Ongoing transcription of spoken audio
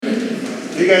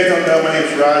you guys don't know, my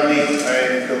name's Rodney.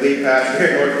 I'm the lead pastor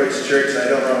here at Northwoods Church, and I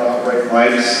don't know how to operate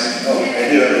mics. Oh, I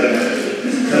do.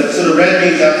 So the red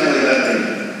means absolutely nothing.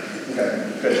 Okay,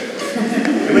 good.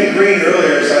 We went green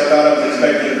earlier, so I thought I was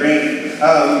expecting green.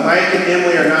 Mike and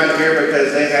Emily are not here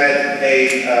because they had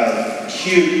a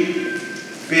cute,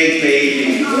 big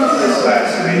baby this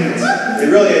last week.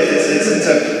 It really is. It's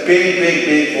a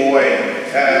big boy.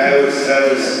 I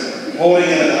was holding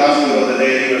him in the hospital the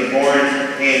day that he was born,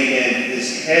 and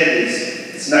his head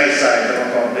it's nice size. I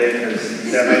don't call it big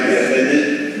because that might be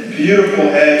a beautiful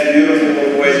head, beautiful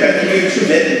little boy. He's got huge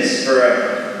mittens for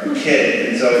a kid,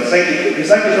 and so it's like he's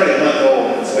already a month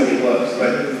old. That's what he looks.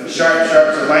 But sharp.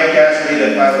 So Mike asked me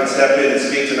if I would step in and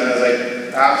speak to him, and I was like,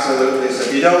 absolutely. So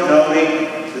if you don't know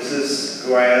me, this is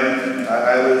who I am.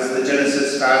 I was the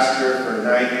Genesis pastor for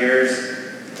 9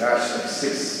 years. Gosh, like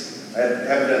 6. I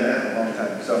haven't done that in a long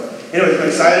time. So, anyways, I'm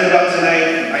excited about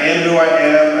tonight. I am who I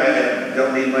am. I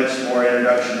don't need much more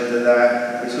introduction into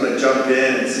that. I'm just going to jump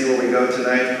in and see where we go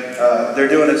tonight.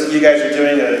 You guys are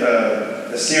doing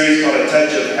a series called A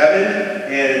Touch of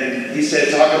Heaven, and he said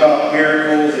talk about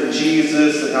miracles and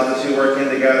Jesus and how the two work in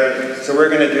together. So we're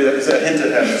going to do that. It's a hint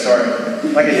of heaven, sorry.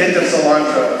 Like a hint of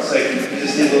cilantro. It's like you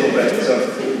just need a little bit. So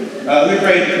let me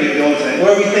pray to get going tonight.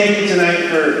 Lord, we thank you tonight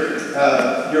for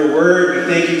your word.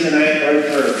 We thank you tonight, Lord,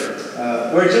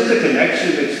 for just a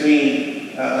connection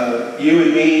between you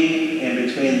and me and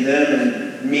between them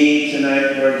and me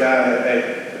tonight, Lord God.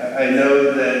 I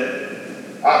know that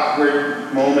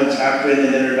awkward moments happen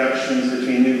in introductions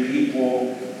between new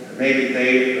people. Maybe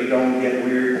they don't get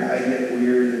weird, I get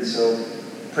weird, and so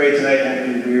pray tonight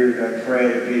won't be weird. I pray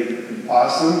it will be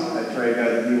awesome. I pray,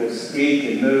 God, that you will speak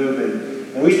and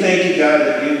move, and we thank you, God,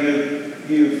 that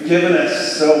you've given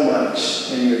us so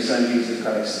much in your Son, Jesus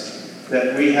Christ,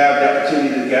 that we have the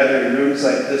opportunity to gather in rooms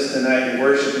like this tonight and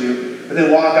worship you, but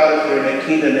then walk out of here and make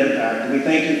kingdom impact. And we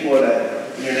thank you for that.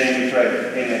 In your name we pray.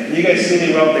 Amen. Can you guys see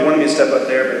me well? They wanted me to step up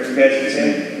there, but you guys can see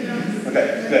me? Yeah. Okay,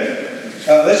 good.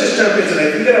 Let's just jump in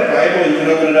tonight. If you got a Bible, you can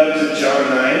open it up to John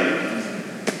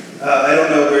 9. I don't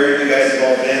know where you guys have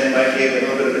all been. Mike gave a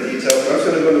little bit of a detail, so I'm just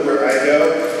going to go to where I go.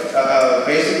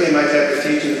 Basically, my type of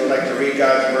teachings are like to read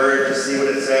God's Word, to see what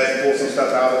it says, pull some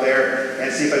stuff out of there, and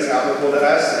see if it's applicable to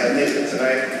us. And I think that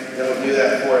tonight that will do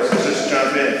that for us. Let's just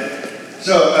jump in.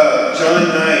 So, John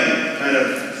 9, kind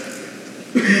of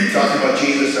talking about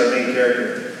Jesus, our main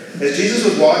character. As Jesus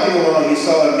was walking along, he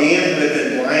saw a man who had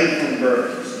been blind from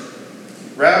birth.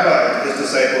 Rabbi, his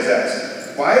disciples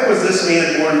asked, why was this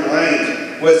man born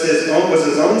blind? Was his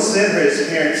own sin or his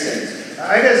parents' sins?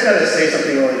 I just got to say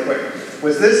something really quick.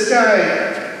 Was this guy,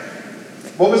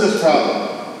 what was his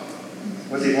problem?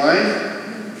 Was he blind?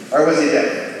 Or was he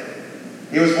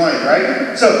deaf? He was blind,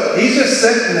 right? So he's just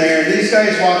sitting there, and these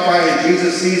guys walk by, and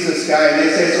Jesus sees this guy, and they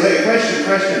say, so hey,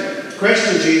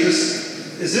 question, Jesus.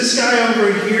 Is this guy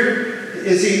over here,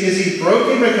 is he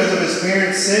broken because of his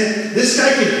parents' sin? This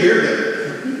guy could hear them.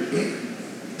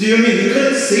 Do you know what I mean? He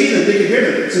couldn't see them, they could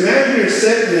hear them. So imagine you're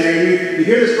sitting there, and you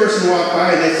hear this person walk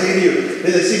by, and they say to you,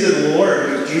 they say to the Lord,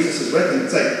 because Jesus is with them,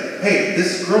 it's like, hey,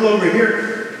 this girl over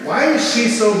here, why is she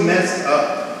so messed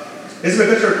up? Is it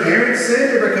because her parents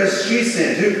sinned or because she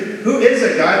sinned? Who is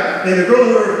it, God? And the girl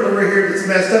over here that's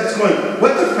messed up is going,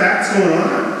 what the fat's going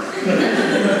on?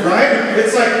 Right?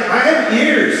 It's like, I have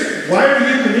ears. Why are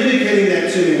you communicating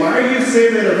that to me? Why are you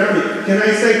saying that around me? Can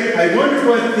I say, I wonder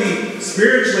what the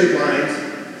spiritually blind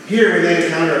hear when they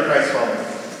encounter a Christ follower.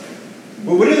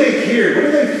 Well, what do they hear? What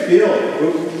do they feel?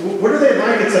 What are they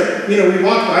like? It's like, we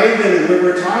walk by them and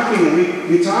we're talking and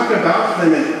we talk about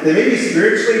them and they may be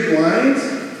spiritually blind,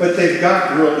 but they've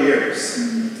got real ears.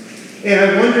 And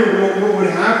I wonder what would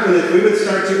happen if we would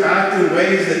start to act in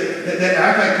ways that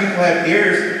act like people have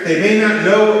ears. They may not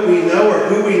know what we know or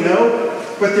who we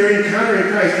know, but they're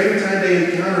encountering Christ every time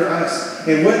they encounter us.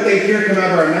 And what they hear come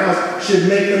out of our mouths should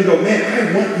make them go, man,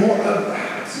 I want more of that.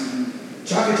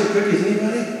 Chocolate chip cookies,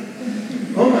 anybody?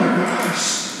 Oh my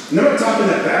gosh. And I'm not talking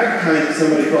the bag kind that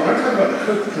somebody brought. I'm talking about the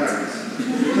cooked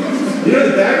kinds. You know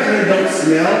the bag kind don't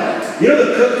smell? You know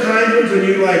the cooked kind ones when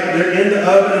they're in the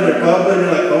oven and they're bubbling and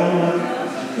you're like, oh my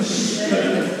gosh.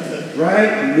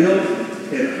 Right? Milk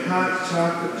and hot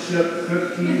chocolate chip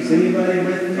cookies. Anybody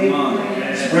with me?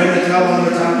 Spread the towel on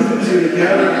the top of the two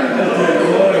together.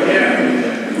 Oh, Lord,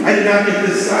 yeah. I did not get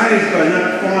this size by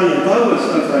not falling in love with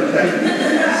stuff like that.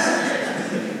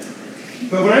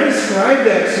 But when I describe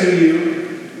that to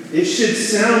you, it should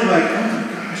sound like, oh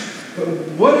my gosh, but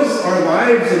what does our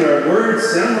lives and our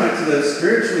words sound like to the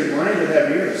spiritually blind that have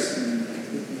ears?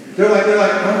 They're like,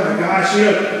 oh my gosh,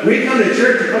 we come to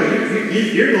church,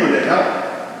 you're going to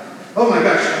hell. Oh my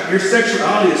gosh, your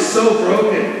sexuality is so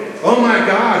broken. oh my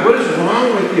God, what is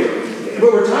wrong with you?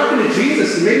 But we're talking to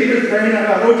Jesus, and maybe you're praying out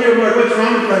loud, oh dear Lord, what's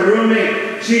wrong with my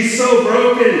roommate? She's so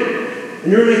broken.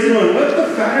 And your roommate's going, what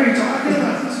the fuck are you talking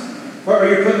about? Or are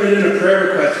you putting it in a prayer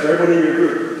request for everyone in your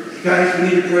group? Guys, we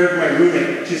need to pray for my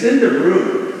roommate. She's in the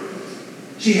room.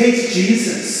 She hates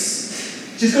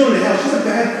Jesus. She's going to hell. She's a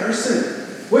bad person.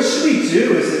 What should we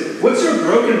do? What's your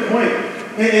broken point?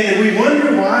 And we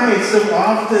wonder why so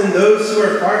often those who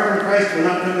are far from Christ will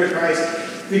not come to Christ.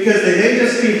 Because they may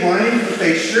just be blind, but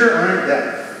they sure aren't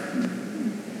deaf.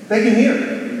 They can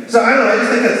hear. So I don't know, I just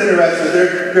think that's interesting.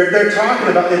 They're talking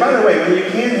about, and by the way, when you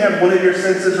can't have one of your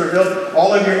senses revealed,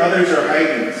 all of your others are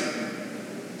heightened.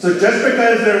 So just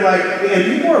because they're like, and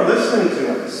people are listening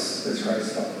to us as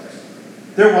Christ followers.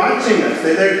 They're watching us.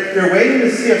 They're waiting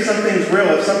to see if something's real,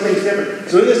 if something's different.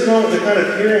 So in this moment, they're kind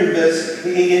of hearing this,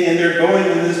 and they're going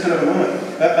into this kind of a moment.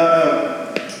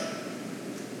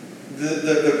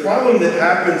 The problem that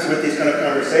happens with these kind of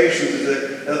conversations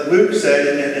is that Luke said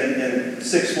in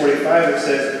 6:45, it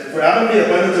says, for out of the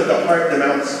abundance of the heart, the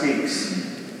mouth speaks.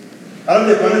 Out of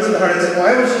the abundance of the heart, it's like, well,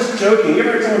 I was just joking. You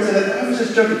ever heard someone say that? I was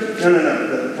just joking.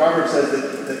 No. The proverb says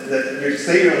that you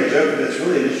say you're only joking, but it's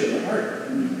really an issue of the heart.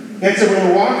 And so when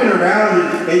we're walking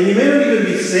around, and you may not even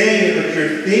be saying it, but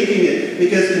you're thinking it,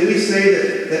 because can we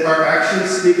say that our actions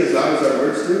speak as loud as our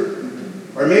words do?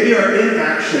 Or maybe our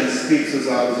inaction speaks as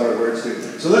loud as our words do.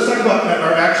 So let's talk about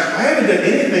our actions. I haven't done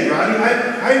anything, Rodney.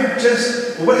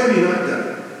 Well, what have you not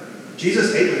done?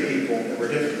 Jesus ate with people that were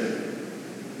different than him.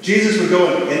 Jesus would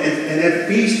go and have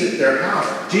feast at their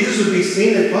house. Jesus would be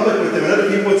seen in public with them, and other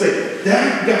people would say,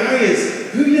 that guy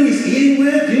is, who do you know he's eating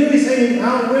with? Do you know who he's hanging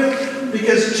out with?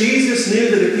 Because Jesus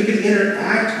knew that if he could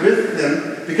interact with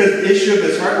them, because the issue of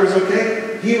his heart was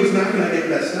okay, he was not going to get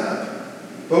messed up.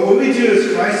 But what we do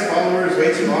as Christ followers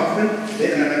way too often, and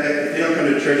if you don't come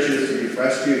to church just to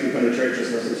refresh you, if you come to church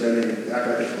just listen to me and act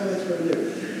like, oh, that's what I do.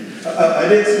 I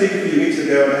did speak a few weeks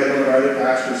ago, and I had one of our other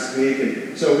pastors speak,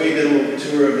 and so we did a little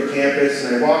tour of the campus,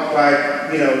 and I walked by,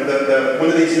 one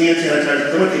of these hand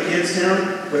sanitizers. I went to Kids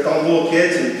Town with all the little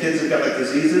kids, and kids have got like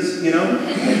diseases, and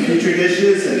petri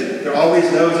dishes, and they're always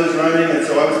noses running, and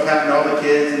so I was patting all the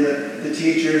kids and the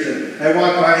teachers, and I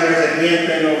walked by, and there's a hand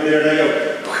thing over there, and I go,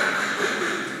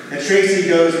 and Tracy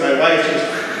goes, my wife, she goes,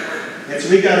 and so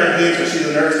we got our hands, but she's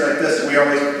a nurse like this, and we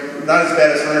always, not as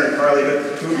bad as Hunter and Carly, but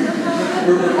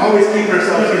we're always keeping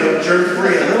ourselves,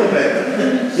 germ-free a little bit.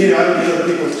 I don't use other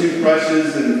people's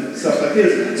toothbrushes and stuff like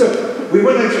this. So we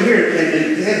went over here,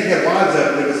 and he had wads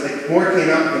up, and it was like more came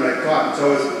out than I thought. So I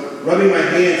was rubbing my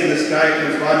hands, and this guy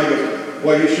comes by me and goes,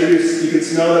 well, you sure you can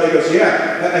smell that? He goes,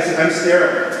 yeah. I said, I'm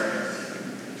sterile.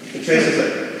 And Tracy's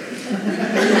like,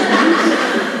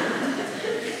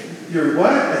 you're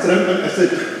what? I said, I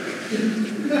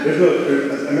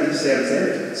meant to say I'm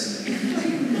sanitized.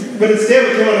 But instead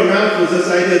what came out of my mouth was this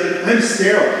idea, I'm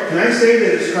sterile. Can I say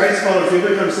that as Christ followers, we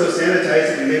become so sanitized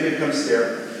that we may become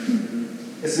sterile?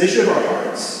 It's an issue of our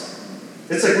hearts.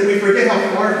 It's like when we forget how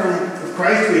far from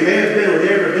Christ we may have been or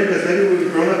never been, because maybe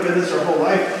we've grown up in this our whole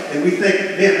life, and we think,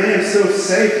 man, I am so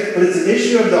safe. But it's an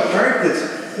issue of the heart that's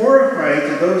horrifying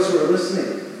to those who are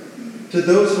listening, to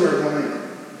those who are blind.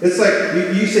 It's like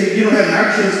you say you don't have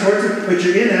actions towards it, but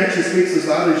your inaction speaks as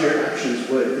loud as your actions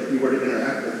would if you were to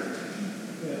interact with it.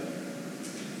 Yeah.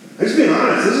 I'm just being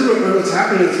honest. This is what's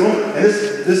happening in this moment. And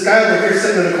this guy over here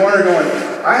sitting in the corner going,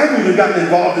 I haven't even gotten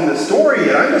involved in the story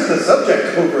yet. I'm just a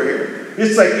subject over here.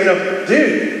 It's like,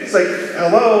 dude, it's like,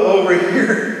 hello, over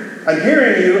here. I'm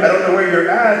hearing you. I don't know where you're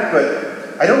at,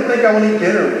 but I don't think I want to eat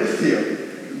dinner with you.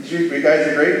 You guys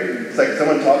agree? It's like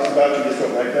someone talks about you just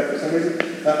don't like that for some reason.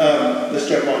 Let's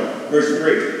jump on. Verse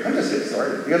 3. I'm just getting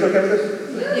started. You guys okay with this?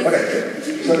 Okay,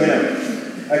 just let me know.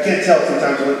 I can't tell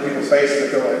sometimes when I look at people's faces, I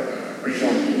feel like, where are you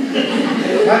going?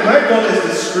 My goal is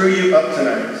to screw you up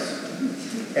tonight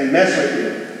and mess with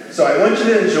you. So I want you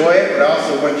to enjoy it, but I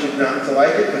also want you not to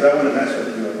like it because I want to mess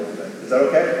with you a little bit. Is that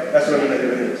okay? That's what I'm going to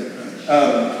do anyways.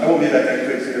 I won't be back next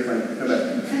week, so you're fine. Come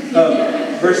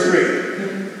back. Verse 3.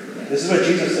 This is what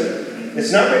Jesus said.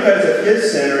 It's not because of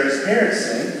his sin or his parents'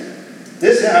 sin.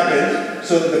 This happened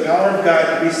so that the power of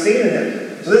God could be seen in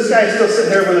him. So this guy is still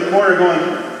sitting there in the corner going,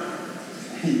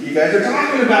 you guys are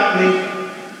talking about me.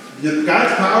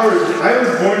 God's power is, I was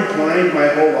born blind my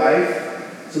whole life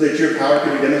so that your power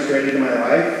could be demonstrated in my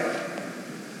life.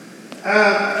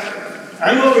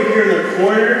 I'm over here in the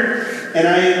corner and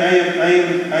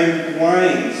I'm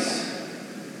blind.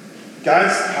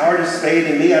 God's power displayed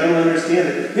in me, I don't understand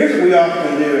it. Here's what we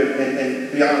often do,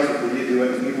 and be honest with you, do it,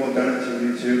 and people have done it to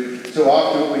you too. So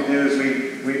often what we do is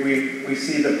we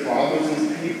see the problems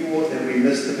in people and we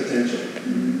miss the potential.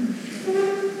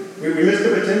 We miss the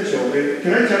potential.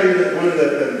 Can I tell you that one of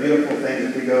the beautiful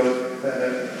things if we go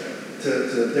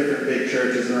to different big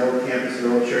churches, in our old campus,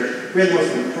 our old church, we had the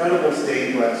most incredible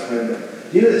stained glass window.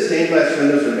 Do you know that stained glass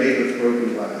windows are made with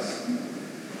broken glass?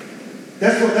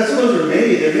 That's what those are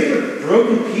made. They're made with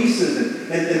broken pieces.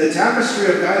 And the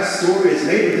tapestry of God's story is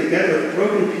made together with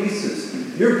broken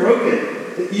pieces. You're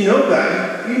broken. You know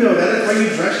that. You know that. That's why you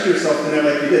dressed yourself in there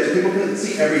like you did, so people couldn't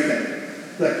see everything.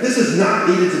 Like, this is not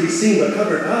needed to be seen, but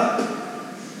covered up.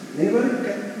 Anybody?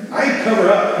 Okay. I cover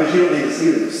up because you don't need to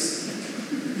see this.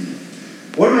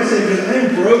 What am I saying? Because I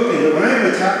am broken. When I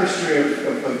have a tapestry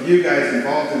of you guys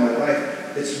involved in my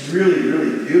life, it's really,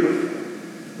 really beautiful.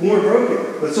 When we're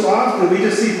broken. But so often we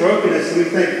just see brokenness and we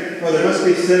think, oh, there must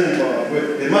be sin involved.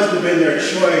 It must have been their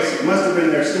choice. It must have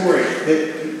been their story.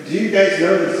 Do you guys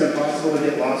know that it's impossible to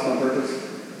get lost on purpose?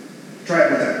 Try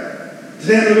it one time.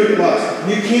 Today I'm going to get lost.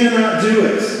 You cannot do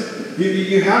it.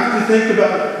 You have to think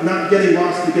about not getting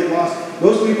lost to get lost.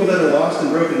 Most people that are lost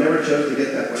and broken never chose to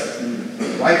get that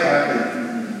way. Life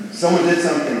happened. Someone did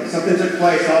something. Something took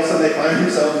place. All of a sudden they find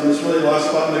themselves in this really lost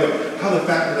spot and they go, how the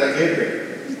fact did I get here?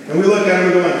 And we look at them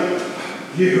and going,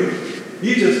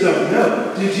 you just don't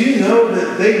know. Did you know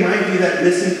that they might be that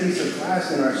missing piece of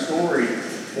glass in our story,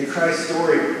 in Christ's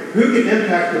story? Who can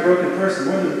impact the broken person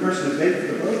more than the person who's made for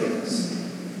the brokenness?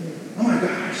 Oh my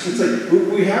gosh, it's like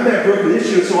we have that broken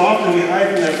issue, and so often we hide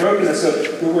from that brokenness.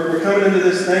 So we're coming into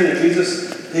this thing, and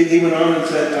Jesus, he went on and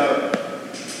said,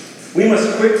 we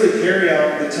must quickly carry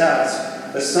out the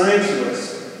task assigned to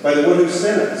us by the one who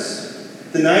sent us.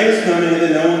 The night is coming, and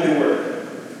then no one can work.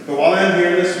 But while I am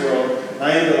here in this world,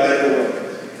 I am the light of the world.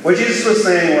 What Jesus was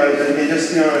saying was, and just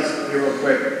to be honest here real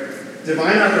quick,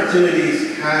 divine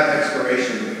opportunities have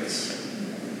expiration dates.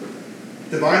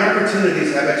 Divine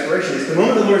opportunities have expiration dates. The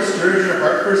moment the Lord stirs your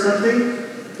heart for something,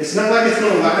 it's not like it's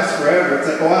going to last forever. It's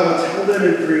like, oh, I will tell them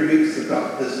in 3 weeks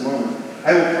about this moment.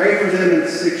 I will pray for them in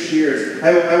 6 years.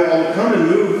 I will come and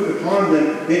move upon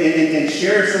them and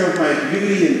share some of my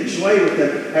beauty and joy with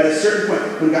them at a certain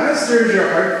point. When God stirs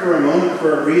your heart for a moment,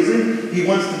 for a reason, He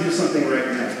wants to do something right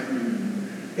now.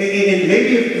 And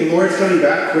maybe if the Lord's coming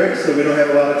back quick, so we don't have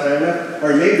a lot of time left,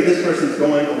 or maybe this person's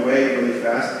going away really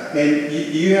fast, and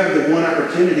you have the one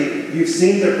opportunity, you've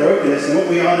seen their brokenness, and what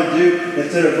we ought to do,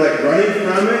 instead of like running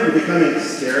from it and becoming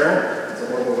sterile, it's a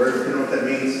horrible word, you know what that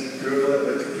means, Google it,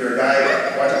 but if you're a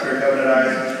guy, watch out for your covenant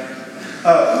eyes.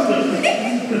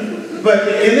 But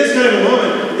in this kind of a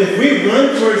moment, if we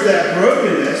run towards that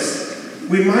brokenness,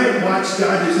 we might watch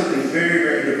God do something very,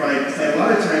 very divine, and a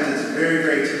lot of times it's very,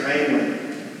 very timely.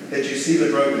 That you see the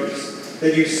brokenness,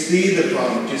 that you see the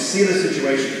problem, that you see the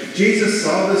situation. Jesus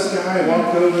saw this guy,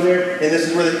 walked over there, and this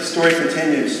is where the story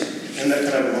continues in that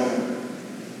kind of a moment.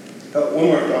 One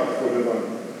more thought before we move on.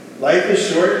 Life is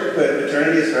short, but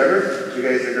eternity is forever. Do you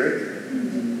guys agree?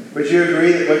 Mm-hmm. Would you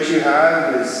agree that what you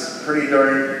have is pretty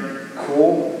darn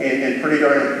cool and pretty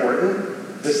darn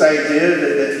important? This idea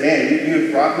that man,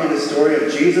 you've brought me the story of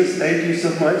Jesus. Thank you so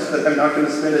much that I'm not going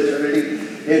to spend eternity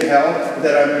in hell,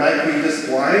 that I might be just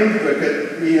blind,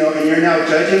 and you're now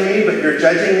judging me, but you're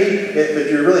judging me,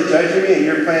 if you're really judging me and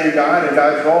you're playing God and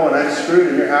God's role and I'm screwed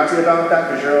and you're happy about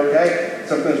that because you're okay,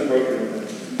 something's broken with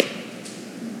it.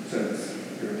 So,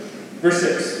 verse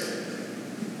 6.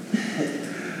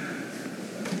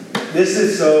 This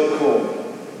is so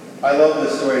cool. I love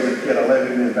this story as a kid. I love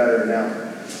it even better now.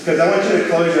 Because I want you to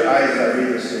close your eyes as I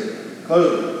read this to you.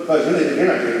 Close them. You're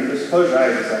not reading. Just close your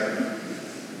eyes a second.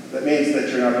 That means that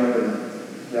you're not open.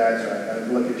 That's right. I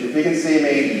look at you. If you can see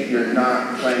me, you're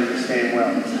not playing this game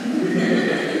well.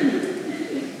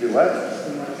 Do what?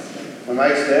 My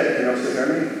mic's dead. Can you still hear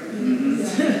me?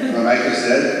 Mm-hmm. My mic is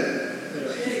dead.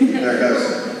 There it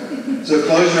goes. So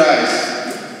close your eyes.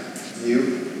 You.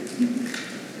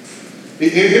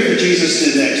 Here's what Jesus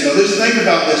did next. Now just think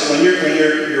about this. When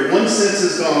your one sense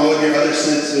is gone, all of your other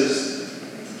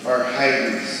senses are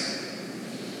heightened.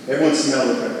 Everyone smell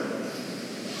it.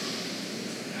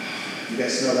 You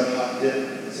guys smell that hot dip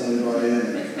that someone brought in?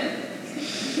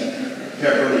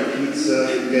 Pepperoni pizza.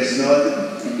 You guys smell it?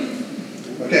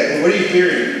 Okay, well, what are you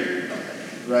hearing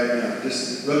right now?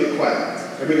 Just a little bit quiet.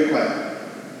 Everybody get quiet.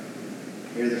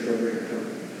 Hear the filter.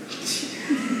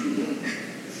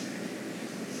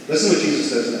 Listen what Jesus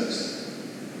says next.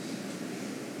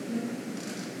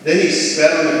 Then he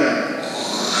spat on the ground.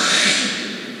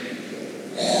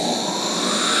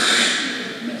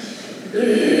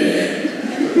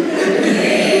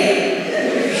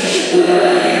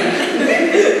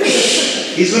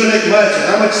 He's going to make mud. So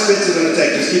how much spit is it going to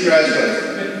take? Just keep your eyes closed.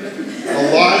 A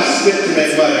lot of spit to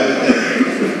make mud, I would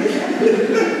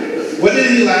think. What did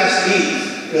he last eat?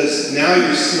 Because now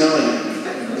you're smelling it.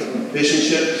 fish and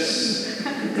chips,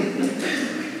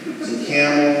 some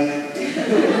camel.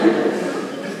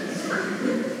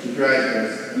 Keep your eyes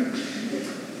closed.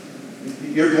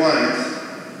 You're blind,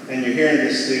 and you're hearing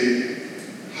this dude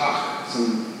hawk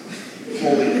some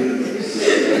holy foods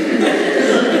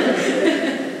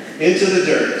into the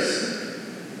dirt,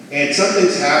 and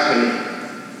something's happening.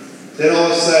 Then all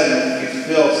of a sudden, you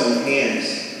feel some hands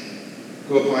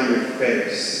go upon your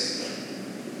face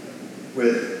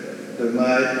with the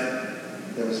mud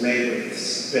that was made with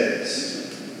spit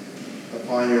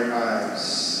upon your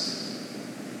eyes.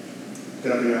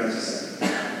 Get up in your eyes a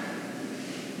second.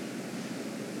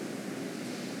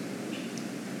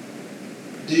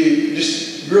 Dude,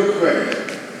 just real quick,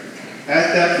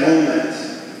 at that moment,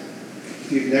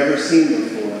 if you've never seen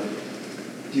before,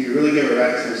 do you really give a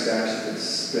rat's mustache if it's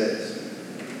spit,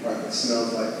 or if it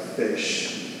smells like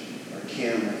fish, or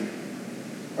camel?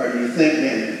 Or do you think,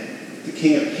 man, the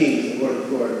King of Kings, the Lord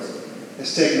of Lords,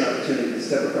 has taken an opportunity to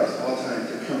step across all time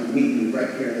to come and meet me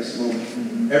right here in this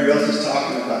moment? Everybody else is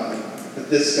talking about me, but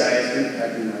this guy is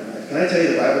impacting my life. Can I tell you,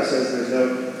 the Bible says there's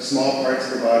no small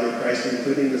parts of the body of Christ,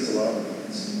 including the saliva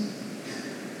glands.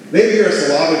 Maybe you're a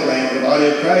saliva gland in the body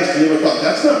of Christ, and you ever thought,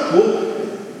 that's not cool.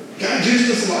 God used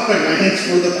the saliva glands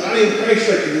for the body of Christ.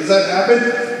 Like, does that happen?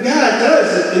 Yeah, it does.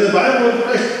 In the Bible of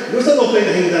Christ. What's that little thing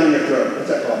that hangs down your throat? What's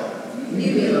that called?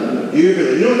 Uvula.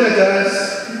 Uvula. You know what that does?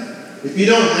 If you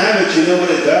don't have it, you know what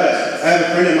it does. I have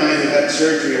a friend of mine who had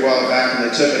surgery a while back, and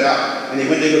they took it out. And he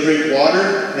went to go drink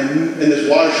water, and this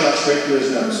water shot straight through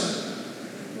his nose.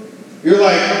 You're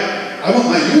like, I want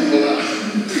my uvula.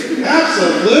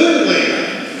 Absolutely.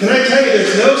 Can I tell you,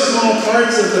 there's no small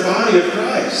parts of the body of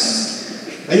Christ.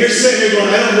 And you're sitting there going,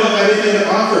 I don't know if I have anything to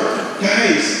offer.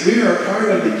 Guys, we are a part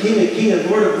of the King of Kings and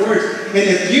Lord of Lords. And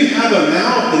if you have a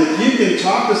mouth, and if you can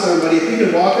talk to somebody, if you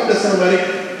can walk up to somebody,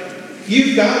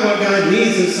 you've got what God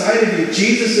needs inside of you.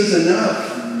 Jesus is enough.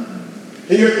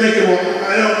 And you're thinking, well,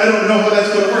 I don't know how that's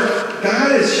going to work.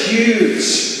 God is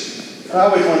huge. I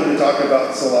always wanted to talk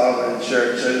about saliva in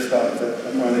church. I just thought that I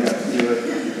wanted to have to do it.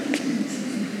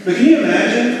 But can you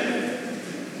imagine?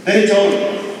 Then he told him,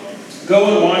 go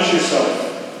and wash yourself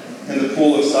in the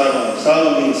pool of Siloam.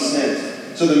 Siloam means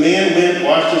sent. So the man went,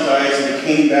 washed his eyes, and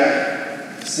he came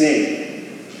back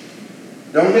seeing.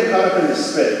 Don't get caught up in the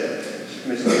spit.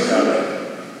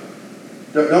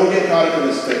 Don't get caught up in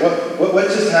the spit. What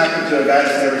just happened to a guy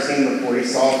that's never seen before? He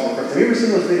saw it for the first time. Have you ever seen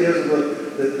those videos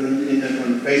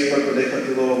on Facebook where they put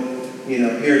the little,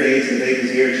 ear aids in the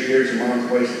baby's ear, she hears her mom's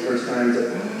voice the first time? It's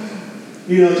like,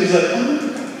 she's like, oh my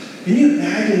gosh. Can you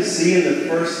imagine seeing the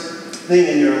first thing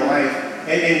in your life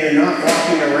and you're not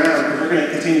walking around? Because we're going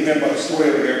to continue talking about the story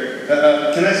over here.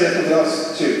 Can I say something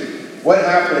else too? What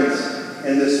happens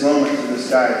in this moment to this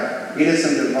guy? He did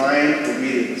some divine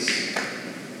obedience.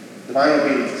 Divine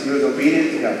obedience. He was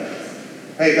obedient to God.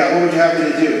 Hey God, what would you have me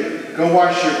to do? Go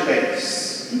wash your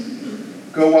face.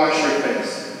 Go wash your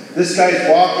face. This guy's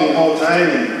walking the whole time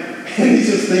and he's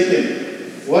just thinking,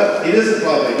 what? He doesn't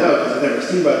probably know because I've never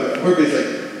seen by it before, but he's like,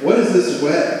 what is this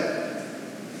wet,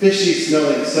 fishy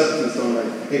smelling substance on my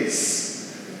face?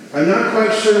 I'm not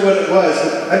quite sure what it was,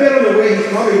 but I bet on the way he's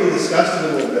probably even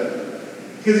disgusted a little bit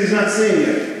because he's not seeing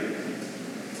it.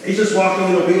 He's just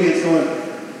walking in obedience going,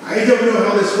 I don't know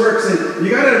how this works. And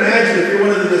you got to imagine if you're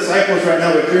one of the disciples right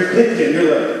now, if you're thinking,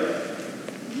 you're like,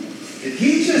 did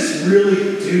he just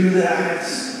really do that?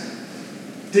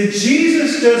 Did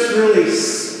Jesus just really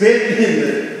spit in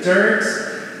the dirt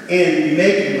and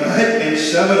make mud and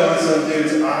shove it on some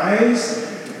dude's eyes?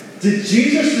 Did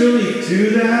Jesus really do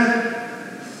that?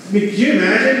 I mean, can you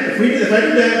imagine? If I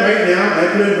did that right now and I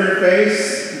put it in her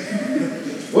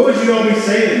face, what would you all be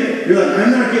saying? You're like,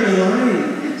 I'm not getting in line.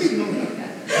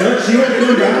 No, she won't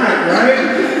come back, right?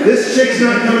 This chick's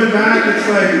not coming back. It's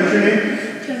like, what's your name?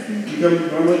 Jessie. You come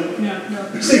normally? No.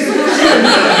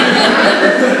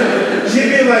 She'd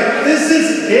be like, this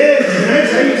is it. Can I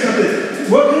tell you something?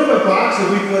 What kind of a box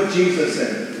would we put Jesus in?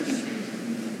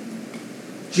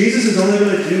 Jesus is only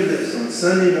going to do this on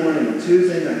Sunday morning and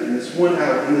Tuesday night in this 1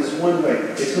 hour, in this one way.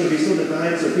 It's going to be so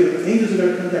divine, so beautiful. Angels are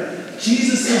going to come down.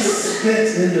 Jesus is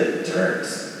spit in the dirt.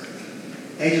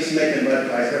 Angels making mud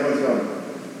pies. Everyone's going,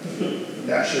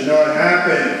 that should not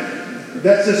happen.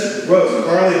 That's just gross.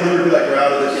 Carly and Hunter would be like, we're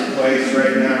out of this place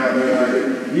right now. They're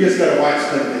like, you just got to watch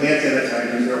them. The hand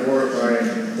sanitizers, they're horrifying.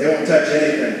 They won't touch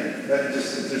anything.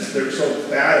 They're so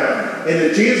bad about it. And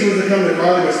if Jesus was to come to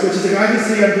Carly with spit, she's like, I can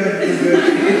see I'm good. I'm good.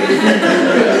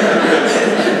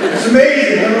 It's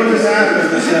amazing. I don't know what just happened.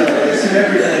 They see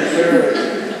everything.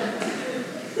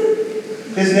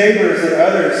 His neighbors and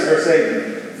others, verse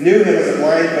 8, knew him as a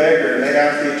blind beggar, and they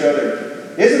asked each other,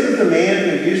 isn't it the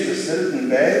man who used to sit and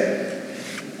beg?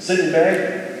 Sitting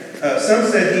beg? Some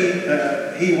said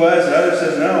he was, and others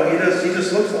said no, he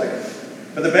just looks like it.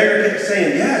 But the beggar kept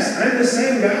saying, yes, I'm the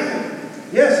same guy.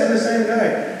 Yes, I'm the same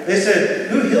guy. They said,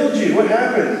 who healed you? What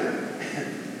happened?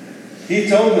 He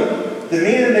told them, the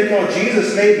man they call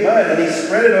Jesus made mud, and he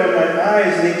spread it on my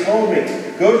eyes, and he told me,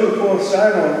 go to the pool of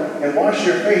Siloam and wash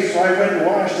your face. So I went and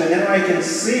washed, and now I can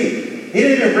see. He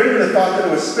didn't even bring me the thought that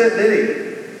it was spit, did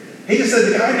he? He just said,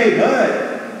 the guy made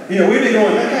mud. You know, we'd be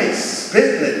going, that guy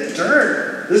spit in the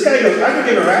dirt. This guy goes, I could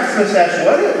give a rat's mustache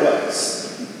what it was.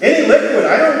 Any liquid,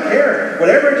 I don't care.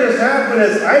 Whatever just happened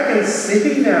is I can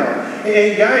see now.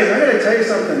 And guys, I'm going to tell you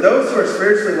something. Those who are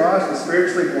spiritually lost and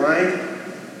spiritually blind,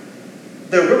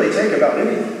 they'll really take about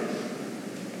anything.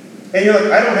 And you're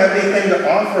like, I don't have anything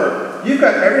to offer. You've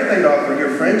got everything to offer.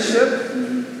 Your friendship,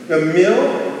 a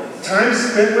meal, time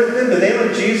spent with them, the name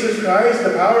of Jesus Christ,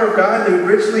 the power of God who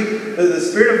richly, the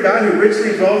Spirit of God who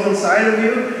richly dwells inside of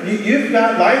you. You've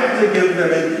got life to give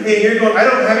them. And you're going, I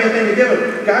don't have anything to give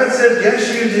them. God says,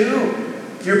 yes, you do.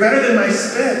 You're better than my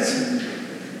spit.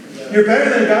 You're better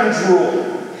than God's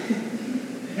drool.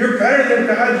 You're better than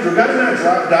God's drool. God did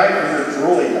not die for your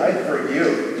drool. He died for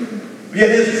you. Yet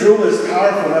his drool is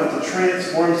powerful enough to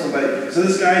transform somebody. So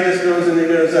this guy just goes and he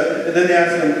goes, and then they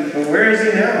ask him, well, where is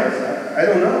he now? I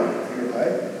don't know, he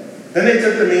replied. Then they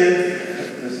took the man,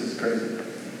 this is crazy.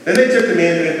 Then they took the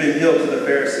man who had been healed to the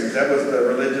Pharisees. That was the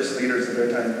religious leaders of their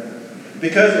time.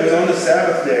 Because it was on the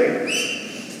Sabbath day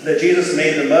that Jesus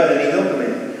made the mud and he healed the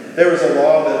man. There was a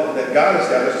law that God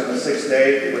established on the sixth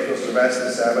day. They were supposed to rest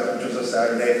the Sabbath, which was a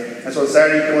Saturday. And so on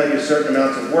Saturday you can only do certain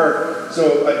amounts of work.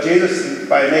 So Jesus,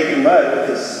 by making mud with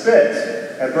his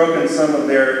spit, had broken some of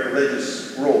their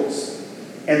religious rules.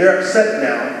 And they're upset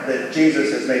now that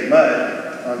Jesus has made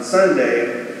mud on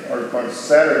Sunday or on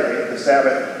Saturday, the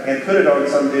Sabbath, and put it on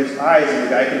some dude's eyes and the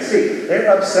guy can see. They're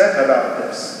upset about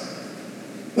this.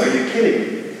 Are you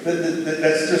kidding?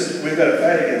 That's just, we've got to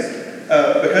fight against it.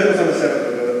 Because it was on the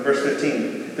Sabbath, verse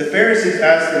 15. The Pharisees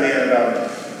asked the man about it.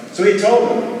 So he told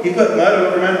them, he put mud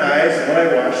over my eyes, and when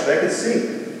I washed, I could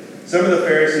see. Some of the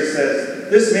Pharisees says,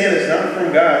 this man is not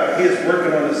from God. He is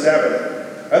working on the Sabbath.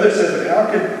 Others says, but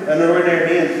how could an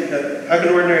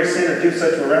ordinary sinner do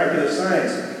such miraculous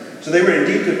signs? So they were in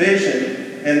deep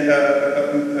division and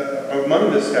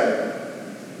among this guy.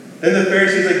 Then the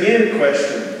Pharisees again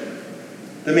questioned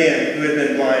the man who had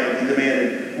been blind and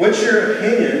demanded, what's your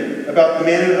opinion about the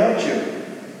man who helped you?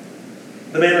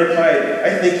 The man replied,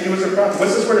 I think he was a prophet.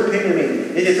 What's this word opinion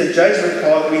mean? It's a judgment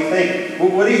call that we think.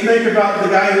 Well, what do you think about the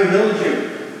guy who healed you?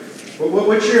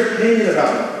 What's your opinion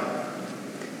about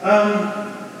him?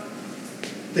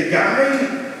 The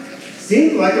guy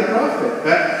seemed like a prophet.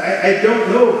 I don't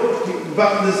know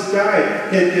about this guy.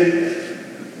 Can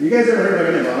you guys ever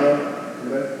heard of him, Bono?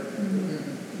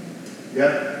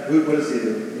 Yeah? What does he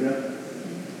do? You know?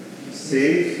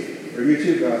 Sings? Or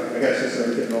YouTube? I guess just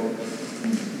started getting old.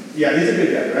 Yeah, he's a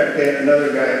good guy, right? Okay,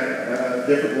 another guy,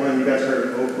 different one. You guys heard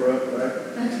of Oprah,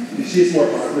 right? She's more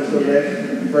popular still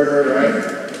today. You've heard her, right?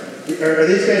 Are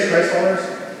these guys Christ followers?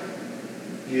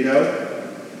 Do you know?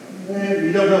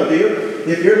 You don't know, do you?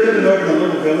 If you're living over in a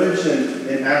little village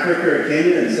in Africa or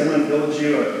Kenya and someone builds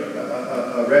you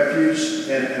a refuge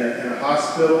and a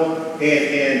hospital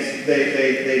and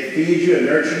they feed you and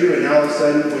nurture you and now all of a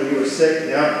sudden when you were sick,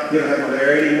 now you don't have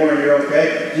malaria anymore and you're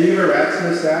okay, do you give a rat's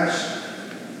mustache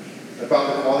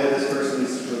about the quality of this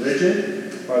person's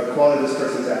religion or the quality of this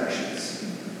person's actions?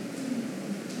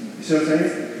 You see what I'm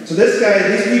saying? So this guy,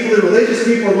 these people, the religious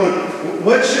people are going,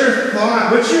 what's your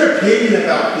thought? What's your opinion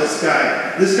about this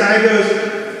guy? This guy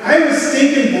goes, I was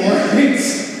stinking blind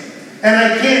and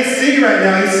I can't see right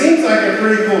now. He seems like a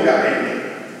pretty cool guy to me.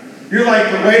 You're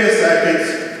like, but wait a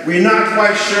second. We're not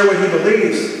quite sure what he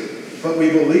believes, but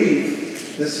we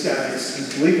believe this guy,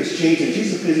 his belief is changing.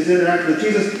 Jesus, because he's interacting with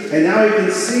Jesus, and now he can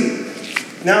see.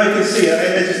 Now he can see.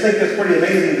 I just think that's pretty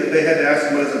amazing that they had to ask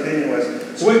him what his opinion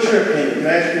was. So what's your opinion? Can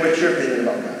I ask you what's your opinion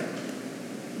about God?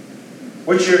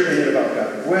 What's your opinion about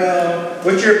God? Well,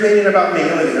 what's your opinion about me? You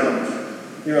don't even know.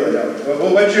 You really don't.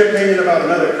 Well, what's your opinion about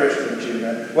another Christian that you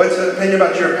met? What's the opinion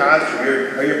about your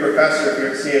pastor or your professor if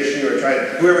you're at CSU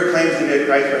or whoever claims to be a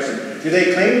Christ person? Do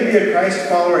they claim to be a Christ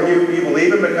follower and you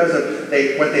believe them because of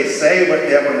what they say, what they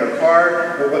have on their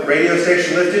car, or what radio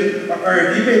station they listen to? Or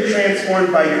have you been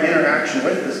transformed by your interaction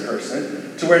with this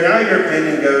person to where now your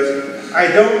opinion goes, I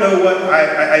don't know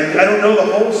I don't know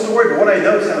the whole story, but what I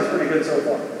know sounds pretty good so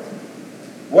far.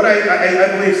 What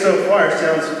I believe so far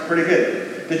sounds pretty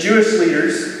good. The Jewish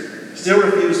leaders still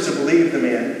refused to believe the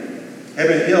man had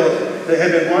been healed, that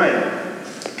had been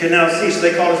blind, could now see. So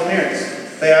they called his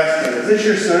parents. They asked him, is this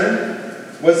your son?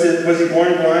 Was he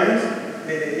born blind?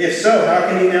 If so, how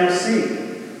can he now see?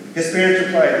 His parents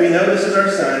replied, we know this is our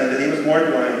son and that he was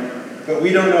born blind, but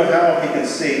we don't know how he can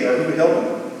see or who healed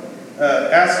him.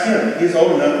 Ask him. He's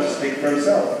old enough to speak for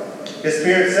himself. His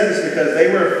parents said this because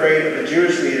they were afraid of the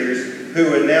Jewish leaders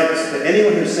who announced that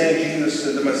anyone who sang Jesus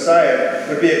as the Messiah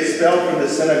would be expelled from the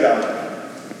synagogue.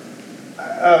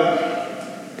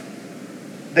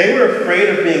 They were afraid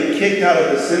of being kicked out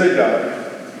of the synagogue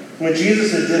when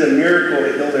Jesus had did a miracle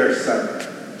to heal their son.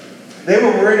 They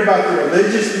were worried about the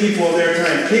religious people of their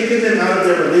time, kicking them out of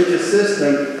their religious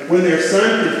system when their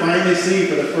son could finally see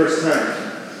for the first time.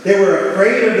 They were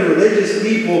afraid of the religious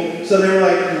people, so they were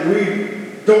like,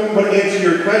 we don't want to answer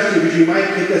your question because you might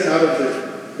kick us out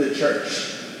of the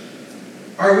church.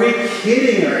 Are we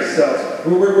kidding ourselves?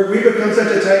 We become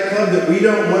such a tight club that we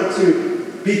don't want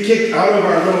to be kicked out of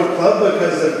our little club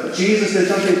because of Jesus did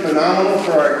something phenomenal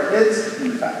for our kids.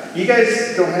 You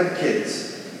guys don't have kids.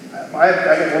 I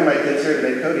got one of my kids here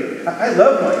today, Cody. I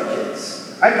love my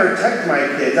kids. I protect my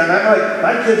kids. And I'm like,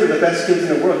 my kids are the best kids in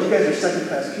the world. You guys are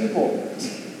second-class people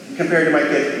compared to my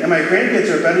kids. And my grandkids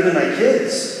are better than my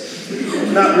kids.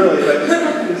 Not really, but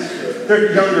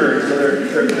they're younger, so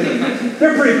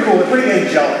they're pretty cool. They're pretty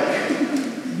angelic.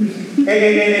 And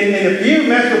if you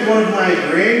mess with one of my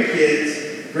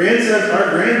grandkids, grandsons,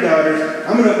 or granddaughters,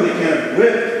 I'm going to open a can of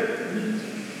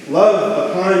whip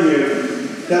love upon you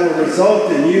that will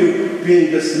result in you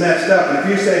being just messed up. And if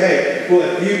you say, hey, well,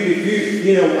 if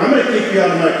you know, I'm going to kick you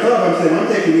out of my club, I'm saying, I'm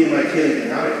taking me and my kid and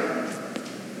getting out of here.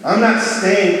 I'm not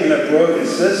staying in a broken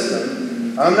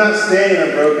system. I'm not staying in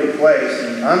a broken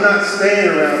place. I'm not staying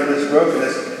around this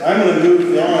brokenness. I'm going to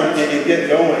move on and get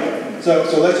going. So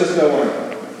let's just go on.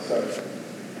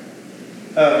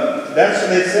 That's what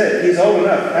they said. He's old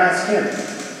enough. Ask him.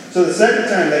 So the second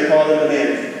time they called him a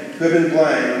man who had been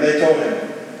blind, and they told him,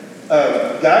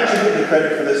 God should get the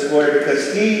credit for this glory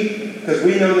because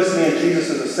we know this man Jesus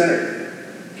is a sinner.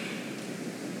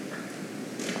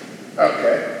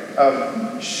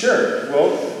 Okay. Sure.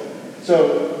 Well,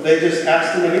 so they just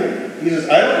asked him again. He says,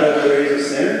 I don't know whether he's a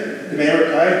sinner. The man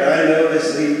replied, but I know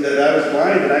that I was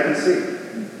blind and I can see.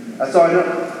 That's all I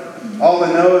know. All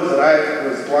I know is that I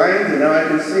was blind and now I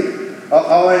can see.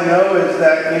 All I know is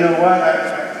that, you know what,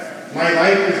 my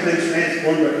life has been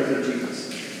transformed because of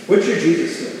Jesus. What's your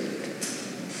Jesus story?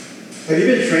 Have you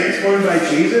been transformed by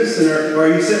Jesus? Or are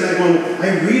you sitting there going,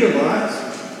 I read a lot.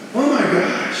 Oh my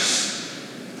gosh.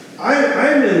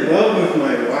 I'm in love with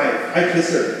my wife. I kiss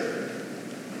her.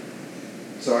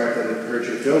 Sorry if that hurt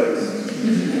your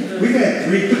feelings. We've had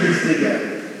 3 kids together.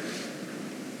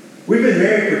 We've been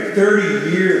married for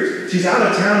 30 years. She's out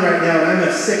of town right now, and I'm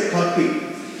a sick puppy.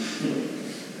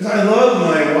 Because I love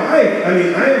my wife. I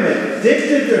mean, I am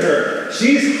addicted to her.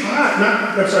 She's hot.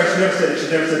 I'm sorry, she never said it. She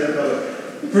never said that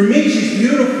public. For me, she's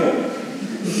beautiful.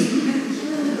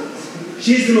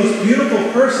 She's the most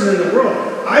beautiful person in the world.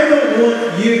 I don't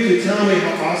want you to tell me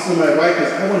how awesome my wife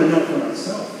is. I want to know for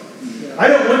myself. I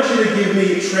don't want you to give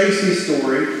me Tracy's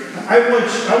story. I want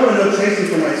to know Tracy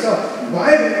for myself.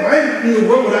 Why in the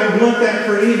world would I want that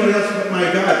for anybody else but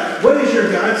my God? What is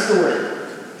your God story?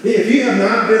 If you have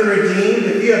not been redeemed,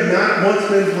 if you have not once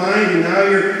been blind and now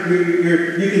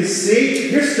you can see,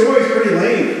 your story is pretty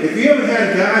lame. If you haven't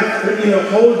had God,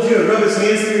 hold you and rub his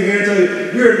hands through your hair and tell you,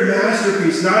 you're a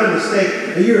masterpiece, not a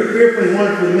mistake, and you're fearfully,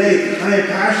 wonderfully made. I am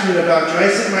passionate about you. I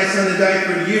sent my son to die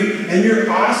for you, and you're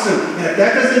awesome. And if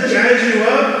that doesn't jazz you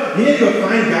up, you need to go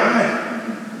find God.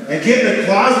 And get in the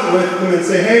closet with him and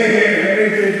say,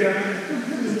 hey, God.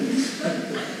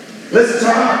 Let's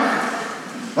talk.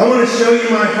 I want to show you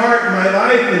my heart and my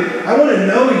life, and I want to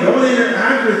know you. I want to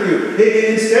interact with you.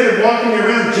 Instead of walking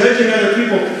around judging other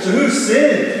people, so who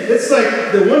sinned? It's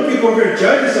like the one people over here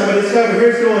judging somebody, this guy over here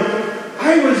is going,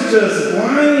 I was just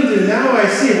blind and now I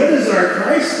see. What is our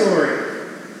Christ story?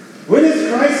 When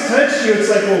does Christ touch you? It's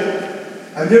like, well,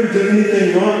 I've never done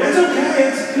anything wrong. That's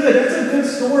okay. That's good. That's a good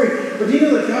story. But do you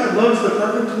know that God loves the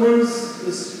perfect ones,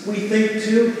 as we think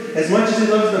too, as much as he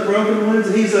loves the broken ones?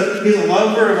 And he's a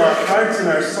lover of our hearts and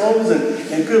our souls.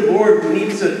 And good Lord, we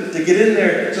need to get in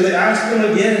there. So they asked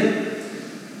him again.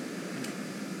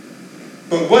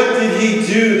 But what did he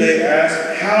do, they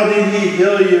asked. How did he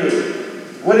heal you?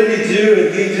 What did he do?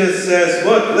 And he just says,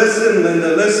 look, listen,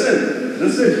 Linda, listen.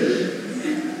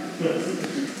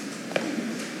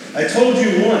 I told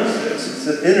you once, it's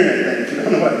an internet thing, if you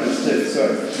don't know what I just did,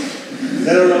 sorry. Is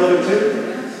that irrelevant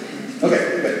too? Okay,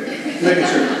 good. Making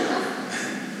sure.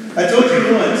 I told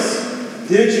you once,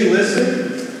 didn't you listen?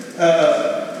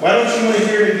 Why don't you want to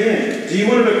hear it again? Do you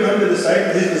want to become his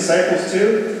disciples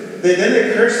too? Then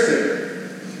they cursed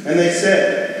him, and they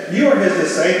said, you are his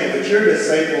disciple, but you're a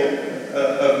disciple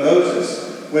of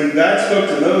Moses. when God spoke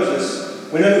to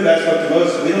Moses, we know who God spoke to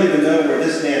Moses, we don't even know where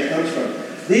this man comes from.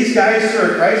 These guys who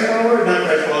are Christ followers, not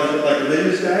Christ followers, but like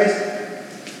religious guys,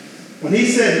 when he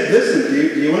said, listen,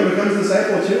 do you want to become a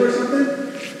disciple too or something?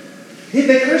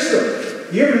 They cursed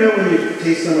him. You ever know when you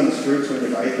taste someone's fruits when you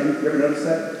bite them? You ever notice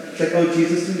that? It's like, oh,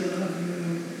 Jesus, we love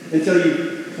you. Until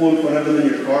you pull in front of them in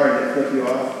your car and they flip you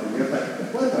off. And you're like,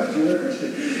 what? I thought you were a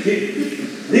Christian.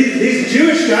 These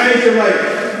Jewish guys are like,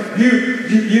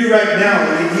 you right now.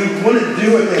 When he wanted to do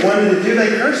what they wanted to do, they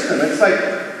cursed him. It's like,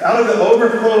 out of the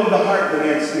overflow of the heart, the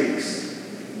man speaks.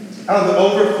 Out of the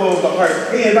overflow of the heart.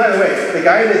 Hey, and by the way, the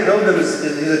guy that built them is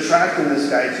attracting this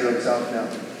guy to himself now.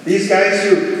 These guys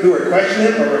who are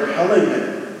questioning him are repelling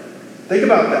him. Think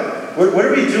about that. What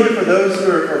are we doing for those who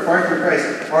are far from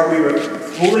Christ? Are we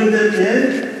pulling them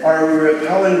in, or are we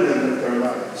repelling them with our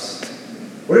lives?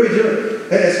 What are we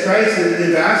doing? As Christ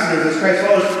ambassadors, as Christ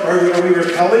followers, are we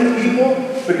repelling people?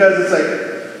 Because it's like,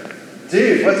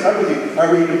 dude, what's up with you? Are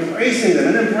we embracing them?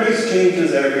 And embrace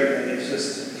changes everything. It's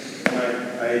just my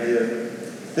idea.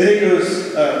 Then he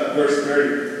goes, verse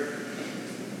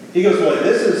 30. He goes, well,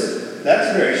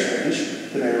 that's very strange,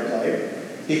 the man replied.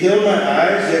 He healed my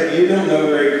eyes, yet you don't know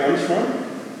where he comes from?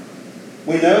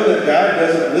 We know that God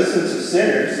doesn't listen to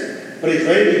sinners, but he's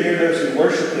ready to hear those who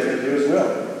worship him and do his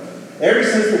will. Ever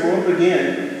since the world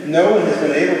began, no one has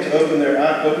been able to open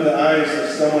the eyes of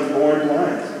someone born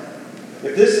blind.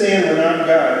 If this man were not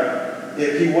God,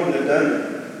 he wouldn't have done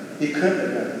it. He couldn't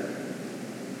have done it.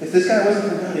 If this guy wasn't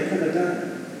from God, he couldn't have done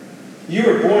it. You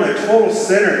were born a total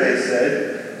sinner, they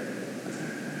said.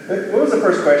 What was the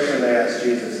first question they asked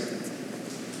Jesus?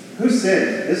 Who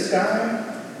sinned? This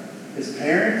guy? His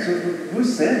parents? Who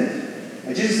sinned?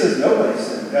 And Jesus says, nobody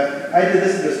sinned. I did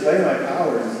this to display my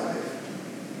power in his life.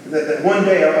 That one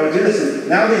day I would do this. And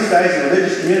now these guys in the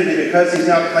religious community, because he's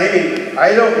now claiming,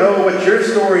 I don't know what your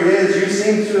story is. You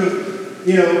seem to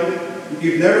have,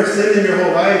 you've never sinned in your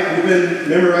whole life. You've been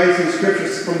memorizing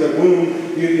scriptures from the womb.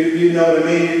 You know what I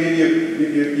mean?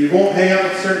 You won't hang out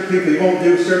with certain people. You won't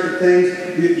do certain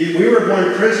things. We were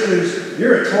born Christians.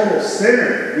 You're a total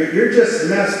sinner. You're just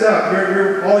messed up.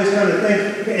 You're all these kind of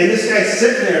things. And this guy's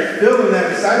sitting there filling that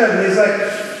beside him. And he's like,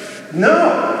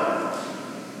 no,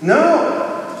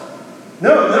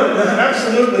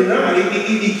 absolutely not.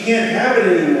 He can't have it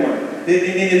anymore. And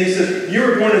he says, you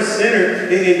were born a sinner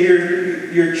and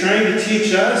you're trying to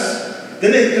teach us?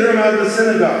 Then they threw him out of the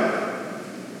synagogue.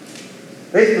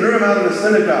 They threw him out of the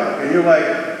synagogue. And you're like,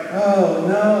 oh,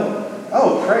 no.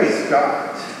 Oh, praise God.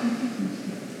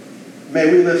 May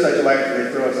we live such a life that they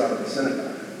throw us out of the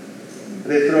synagogue.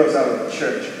 They throw us out of the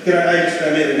church. I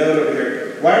made a note over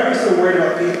here. Why are we so worried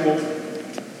about people?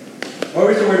 Why are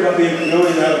we so worried about being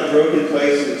thrown out of broken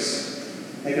places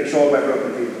and controlled by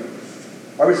broken people?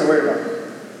 Why are we so worried about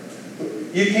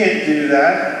it? You can't do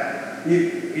that. Who are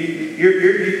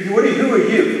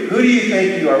you? Who do you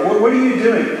think you are? What are you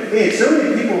doing? Hey, so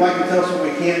many people like to tell us what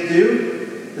we can't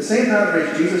do. The same power that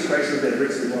raised Jesus Christ has been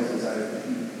richly dwells inside of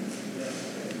me.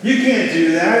 You can't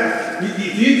do that.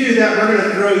 If you do that, we're going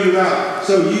to throw you out.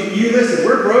 So you listen,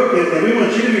 we're broken, and we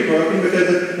want you to be broken,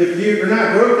 because if you're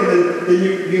not broken, then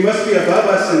you must be above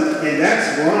us, and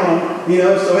that's wrong.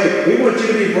 So hey, we want you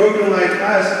to be broken like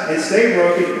us and stay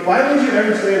broken. Why would you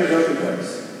ever stay in a broken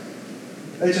place?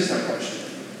 That's just my question.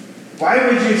 Why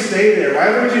would you stay there? Why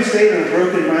would you stay in a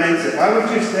broken mindset? Why would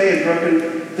you stay in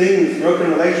broken things, broken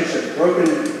relationships, broken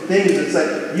things? It's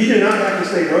like, you do not have to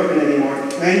stay broken anymore.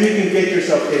 And you can get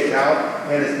yourself kicked out,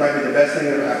 and it might be the best thing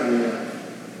that ever happened in your life.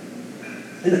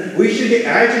 And we should get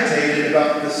agitated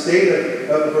about the state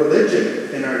of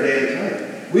religion in our day and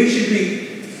time. We should be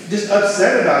just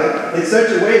upset about it in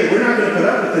such a way that we're not going to put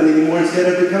up with it anymore.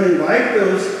 Instead of becoming like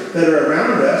those that are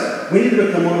around us, we need to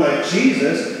become more like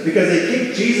Jesus, because they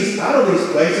kicked Jesus out of these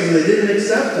places and they didn't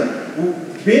accept him.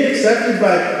 Being accepted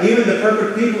by even the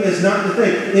perfect people is not the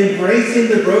thing. Embracing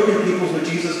the broken people is what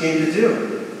Jesus came to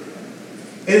do.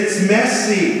 And it's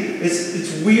messy.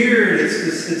 It's weird.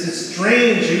 It's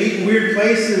strange. You meet in weird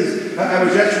places. I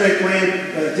was yesterday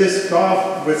playing disc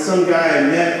golf with some guy I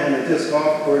met on a disc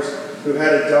golf course who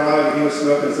had a dog. He was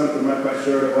smoking something. I'm not quite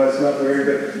sure what it was. It's not weird,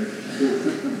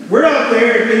 but we're out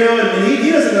there, and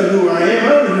he doesn't know who I am. I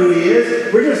don't know who he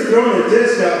is. We're just throwing a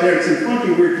disc out there, and some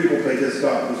funky, weird people play disc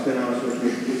golf, who's been honest with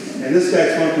me. And this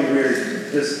guy's funky,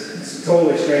 weird, just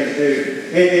totally strange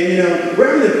dude. And we're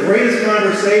having the greatest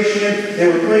conversation,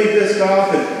 and we're playing disc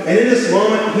golf, and in this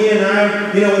moment, he and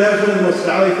I, that was one of the most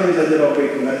godly things I did all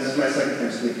week. And this is my second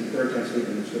time speaking, third time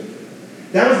speaking this week.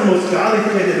 That was the most godly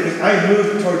thing I did, because I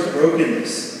moved towards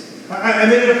brokenness. I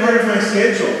made it a part of my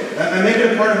schedule. I make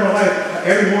it a part of my life.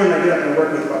 Every morning I get up and I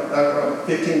work with about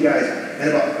 15 guys, and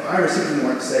about 5 or 6 of them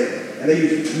aren't saved. And they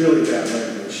use really bad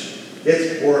language.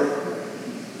 It's horrible.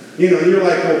 You know, you're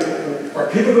like, well, are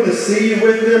people going to see you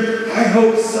with them? I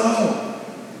hope so.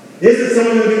 Isn't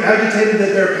someone going to be agitated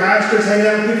that their pastor's hanging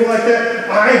out with people like that?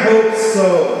 I hope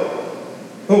so.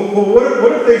 Well,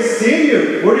 what if they see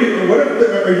you? Are you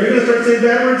going to start saying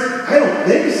bad words? I don't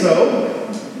think so.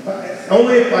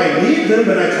 Only if I need them,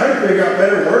 but I try to figure out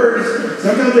better words.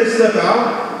 Sometimes they slip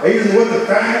out. I use what the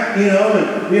fat,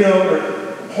 or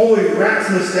holy rat's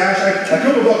mustache. I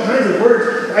come up with all kinds of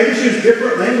words. I just use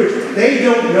different language. They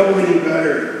don't know any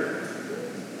better.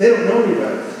 They don't know any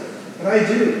better. But I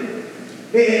do.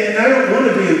 And I don't want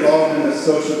to be involved in a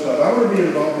social club. I want to be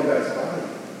involved in God's body.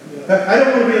 I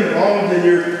don't want to be involved in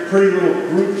your pretty little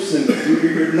groups and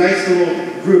your nice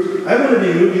little groups. I want to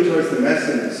be moving towards the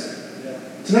messiness.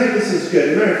 Tonight, this is good.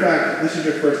 As a matter of fact, this is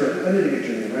your first one. I need to get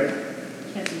your name, right?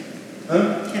 Kessie. Huh?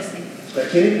 Kessie. Is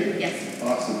that Kenny? Yes.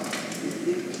 Awesome.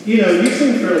 You know, you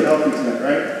seem fairly healthy tonight,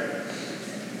 right?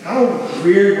 How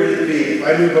weird would it be if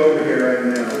I move over here right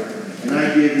now and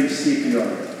I give you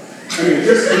CPR? I mean,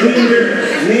 just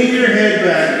lean your head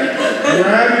back,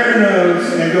 grab your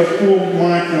nose, and go full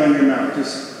Monica on your mouth.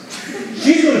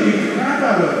 She's going to beat the crap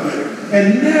out of you and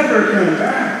never come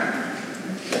back.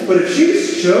 But if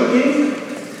she's choking,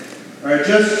 or I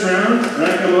just drowned, and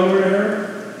I come over to her,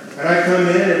 and I come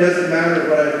in, it doesn't matter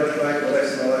what I look like, what I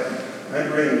smell like,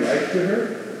 I'm bringing life to her,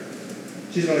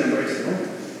 she's going to embrace the moment.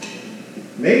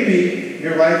 Maybe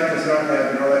your life does not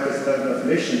have, and our life doesn't have enough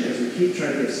mission because we keep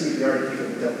trying to give CPR to people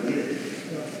that don't need it.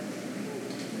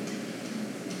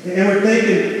 And we're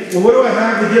thinking, well, what do I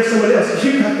have to give somebody else?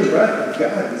 You've got the breath of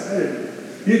God inside of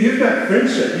you. You've got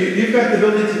friendship. You've got the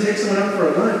ability to take someone out for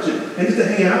a lunch and just to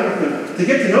hang out with them, to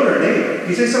get to know their name.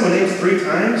 You say someone's names 3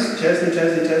 times, Chesney,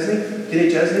 Kenny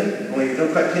Chesney, only you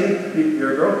don't cut Kenny,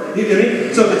 you're a girl. You get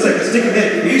me? So it's like a stick of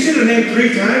head. You should have named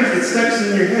 3 times, it sticks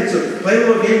in your head. So play a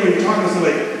little game when you're talking to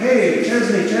somebody. Hey,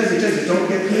 Chesney, don't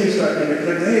get Kenny stuck in there.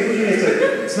 Like,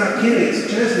 hey, it's not Kenny, it's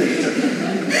Chesney.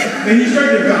 And you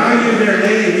start to value their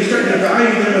name. You start to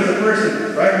value them as a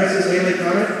person. Right, Mrs. Haley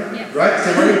Connor? Yes. Right?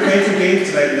 So we're going to play some games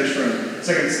tonight in this room. It's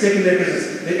like I'm sticking there because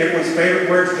it's everyone's favorite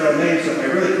words to know names. So if I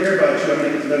really care about you, I'm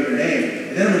going to get to know your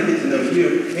name. And then I'm going to get to know you.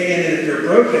 And if you're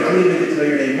broken, I'm going to get to know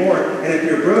your name more. And if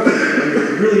you're broken, when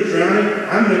you're really drowning,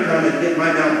 I'm going to come and get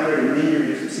my mouth clear and lean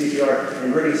you to CPR.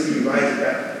 And we're going to see you rise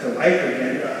back to life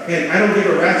again. And I don't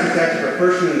give a rat's attack if a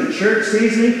person in the church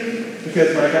sees me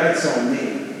because my God saw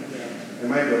me and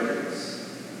my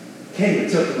brokenness. Came and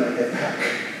took my head back.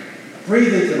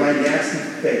 Breathe into my nasty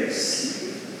face.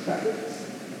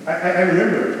 I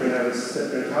remember when I was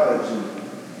in college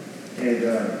and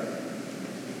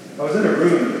I was in a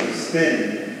room that was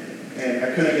spinning and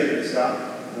I couldn't get it to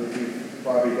stop.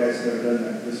 Probably you guys have never done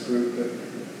that, this group,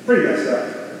 but pretty messed up.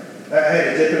 I had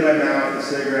a dip in my mouth, a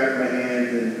cigarette in my hand,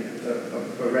 and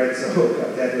a red soda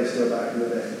cup. That was still back in the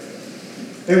day.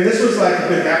 I mean, this was like it's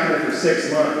been happening for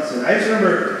 6 months, and I just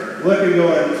remember looking,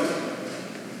 going,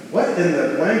 "What in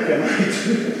the blank am I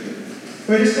doing?"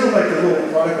 I mean, just kind of like the little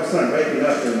prodigal son waking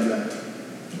up in the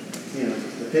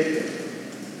picnic.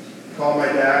 Called my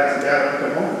dad, and said, "Dad, I want to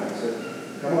come home." I said,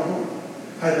 "Come on home."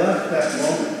 I left that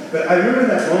moment, but I remember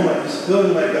that moment just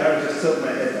feeling like I was just tilting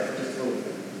my head back just a little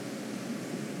bit.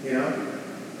 You know,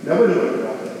 nobody would have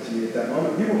walked up to me at that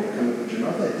moment. People would come up with your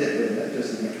mouth. I did it. That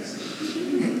just nasty.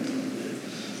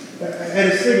 I had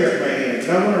a cigarette in my hand,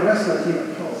 and I want to wrestle my team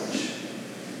at college.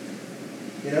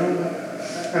 You know,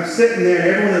 I'm sitting there, and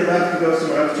everyone had left to go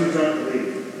somewhere. I was too drunk to leave.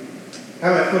 I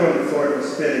had my foot on the floor, it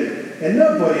was spinning. And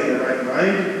nobody in their right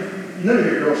mind, none of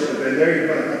your girls should have been there. You're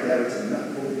going to have to have it say, "Not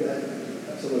fully good."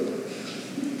 Absolutely.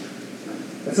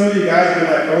 And some of you guys have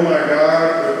been like, "Oh my God,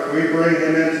 if we bring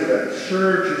him into that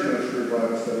church, he's going to screw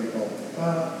Bible study called."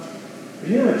 But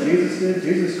you know what Jesus did?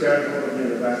 Jesus grabbed hold of me in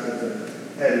the back of the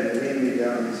head and leaned me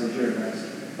down and he said, "You're a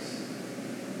masterpiece.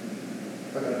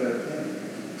 I got a better plan."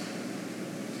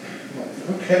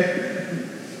 Okay.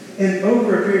 And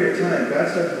over a period of time,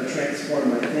 God started to transform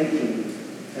my thinking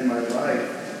and my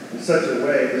life in such a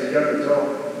way, as a young adult,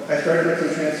 I started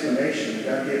making transformation.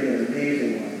 God gave me an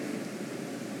amazing life.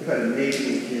 We've had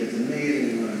amazing kids,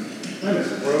 amazing lives. I'm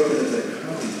as broken as they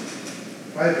come.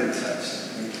 I've been touched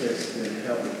and kissed and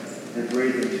held and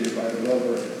breathed into by the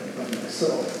lover of my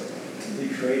soul, the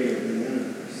creator of the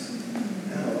universe.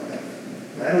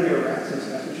 Now, I don't give a rat's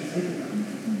ass what you're thinking of.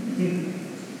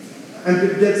 I'm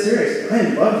dead serious. I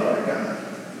am loved by God.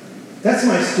 That's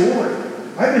my story.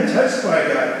 I've been touched by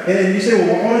God. And you say,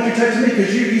 "Well, why don't you touch me?"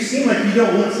 Because you seem like you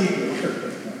don't want CPR.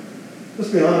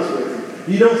 Let's be honest with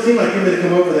you. You don't seem like you're going to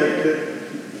come over there.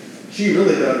 She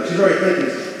really does. She's already thinking,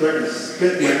 he's threatening to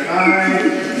spit in my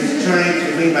eye. He's trying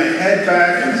to lean my head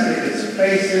back and stick his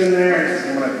face in there. And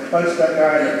I'm going to punch that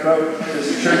guy in the throat.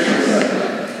 This church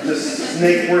is this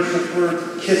snake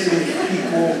worshiper, kissing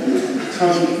equal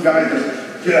tongue guy.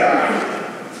 Just, yeah.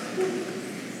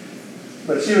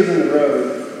 But she was in the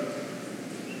road.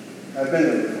 I've been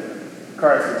there before.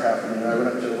 Car accident happened. I went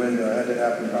up to the window. I had that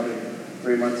happen probably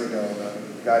 3 months ago.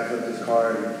 A guy flipped his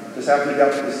car and just happened to be up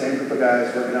with the same group of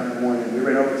guys working out in the morning. We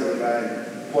ran over to the guy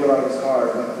and pulled him out of his car.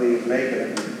 Luckily, he was making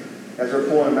it. As we're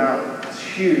pulling him out, this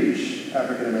huge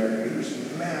African American. He was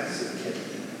a massive kid.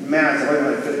 Massive. I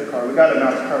didn't fit the car. We got him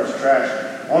out. The car was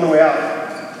trashed. On the way out,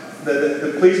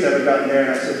 the police haven't gotten there,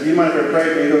 and I said, "Do you mind if I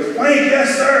pray for you?" He goes, "Blank,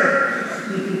 yes, sir."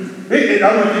 I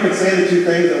don't know if you can say the two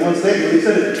things at one statement, but he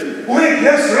said it. "Blank,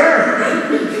 yes,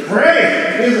 sir."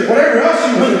 Pray. He was like, "Whatever else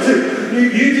you want to do.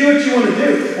 You do what you want to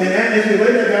do." And as we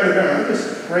laid that down on the ground, I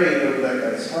just prayed over that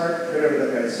guy's heart, prayed over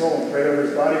that guy's soul, and prayed over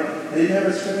his body, and he didn't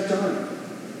have a scratch on him.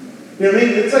 You know what I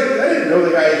mean? It's like, I didn't know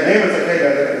the guy's name. It's like, "Hey,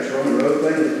 guys, I got this Roman road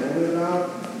thing he's told me about."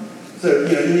 So,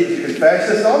 you need to confess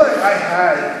this. All that I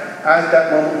had at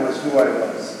that moment was who I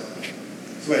was.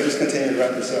 So I just continue to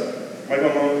wrap this up. Am I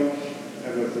going home? I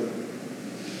have no clue.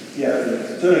 Yeah.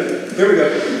 So here we go.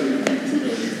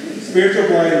 Spiritual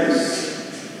blindness.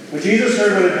 When Jesus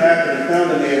heard what had happened, he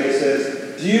found the man. He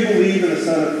says, "Do you believe in the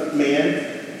Son of Man?"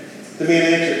 The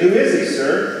man answered, "Who is he,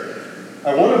 sir?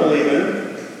 I want to believe in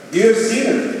him. You have seen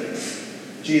him,"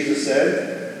 Jesus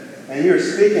said, "and you are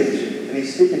speaking to him, and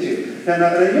he's speaking to you."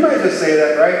 Now, you might just say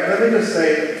that, right? Let me just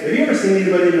say, have you ever seen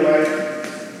anybody in your life?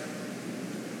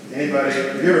 Anybody?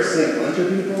 Have you ever seen a bunch of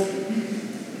people?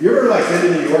 You ever been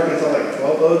to New York and saw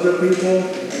 12 loads of people?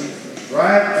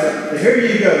 Right? But here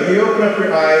you go. You open up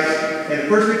your eyes, and the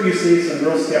first people you see is some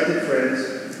real skeptic friends,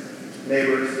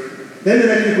 neighbors. Then the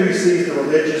next people you see is the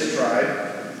religious tribe,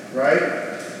 right?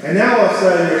 And now all of a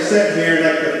sudden you're sitting here, and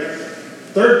the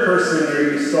third person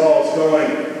there you saw is going,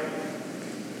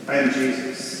 "I am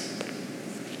Jesus.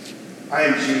 I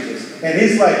am Jesus." And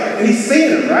he's and he's seeing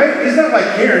him, right? He's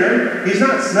not hearing him. He's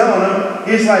not smelling him.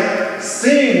 He's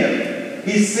seeing him.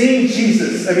 He's seeing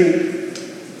Jesus. I mean,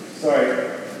 sorry.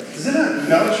 Does it not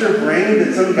melt your brain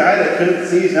that some guy that couldn't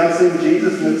see is now seeing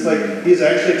Jesus, and it's he's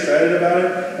actually excited about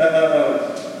it?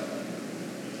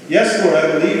 "Yes, Lord,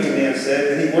 I believe," the man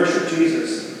said, and he worshiped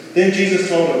Jesus. Then Jesus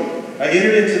told him, "I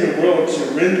entered into the world to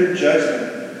render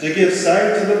judgment, to give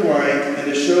sight to the blind,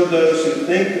 and to show those who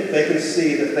think that they can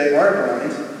see that they are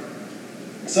blind."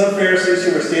 Some Pharisees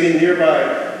who were standing nearby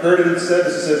heard him said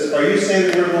this. He says, "Are you saying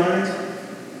that we're blind?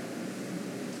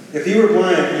 If you were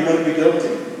blind, you wouldn't be guilty,"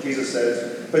 Jesus says,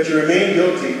 "but you remain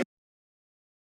guilty